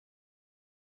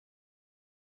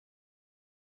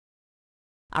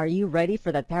Are you ready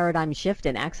for the paradigm shift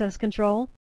in access control?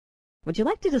 Would you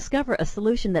like to discover a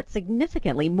solution that's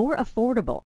significantly more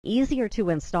affordable, easier to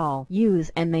install,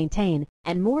 use, and maintain,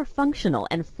 and more functional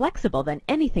and flexible than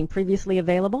anything previously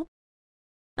available?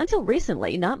 Until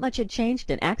recently, not much had changed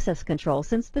in access control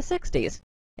since the 60s.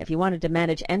 If you wanted to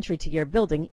manage entry to your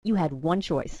building, you had one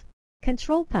choice: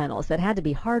 control panels that had to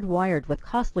be hardwired with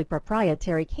costly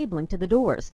proprietary cabling to the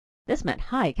doors. This meant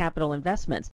high capital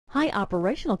investments, high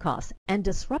operational costs, and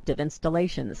disruptive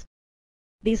installations.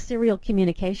 These serial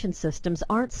communication systems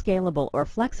aren't scalable or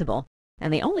flexible,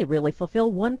 and they only really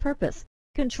fulfill one purpose: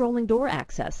 controlling door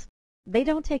access. They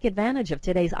don't take advantage of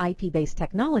today's IP-based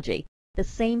technology, the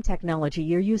same technology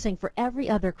you're using for every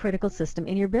other critical system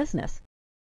in your business.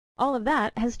 All of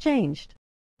that has changed.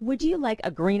 Would you like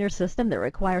a greener system that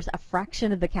requires a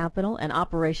fraction of the capital and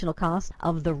operational costs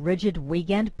of the rigid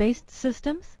weekend-based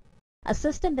systems? A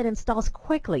system that installs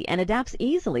quickly and adapts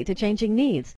easily to changing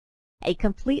needs. A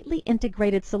completely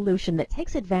integrated solution that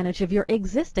takes advantage of your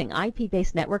existing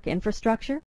IP-based network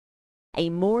infrastructure.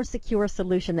 A more secure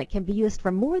solution that can be used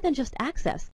for more than just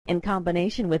access, in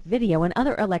combination with video and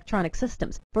other electronic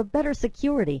systems for better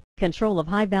security, control of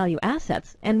high-value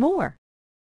assets, and more.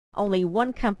 Only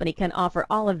one company can offer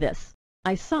all of this: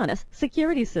 ISONAS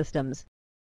Security Systems.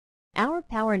 Our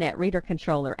PowerNet reader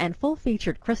controller and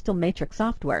full-featured Crystal Matrix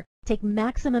software take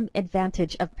maximum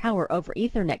advantage of power over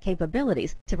Ethernet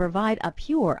capabilities to provide a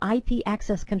pure IP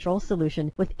access control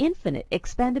solution with infinite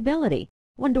expandability,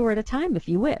 one door at a time if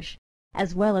you wish,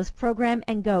 as well as program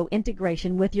and go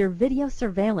integration with your video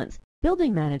surveillance,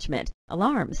 building management,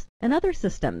 alarms, and other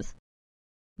systems.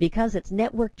 Because it's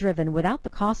network-driven without the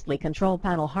costly control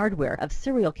panel hardware of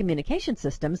serial communication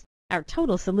systems, our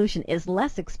total solution is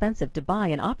less expensive to buy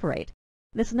and operate.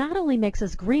 This not only makes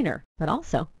us greener, but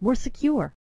also more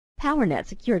secure. PowerNet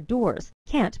secured doors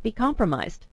can't be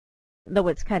compromised. Though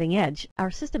it's cutting edge, our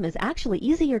system is actually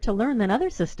easier to learn than other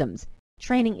systems.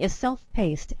 Training is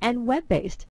self-paced and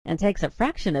web-based, and takes a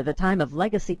fraction of the time of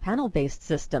legacy panel-based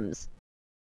systems.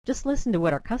 Just listen to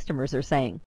what our customers are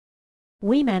saying.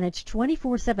 We manage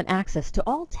 24/7 access to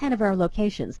all 10 of our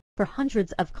locations for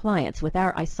hundreds of clients with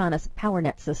our ISONAS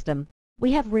PowerNet system.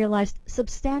 We have realized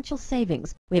substantial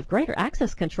savings. We have greater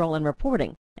access control and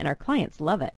reporting, and our clients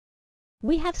love it.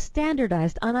 We have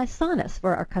standardized on ISONAS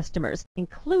for our customers,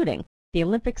 including the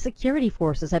Olympic security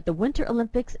forces at the Winter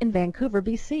Olympics in Vancouver,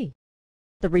 BC.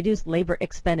 The reduced labor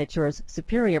expenditures,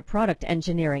 superior product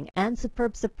engineering, and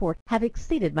superb support have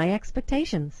exceeded my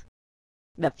expectations.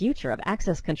 The future of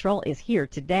access control is here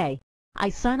today.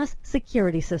 ISONAS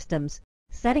Security Systems,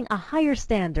 setting a higher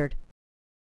standard,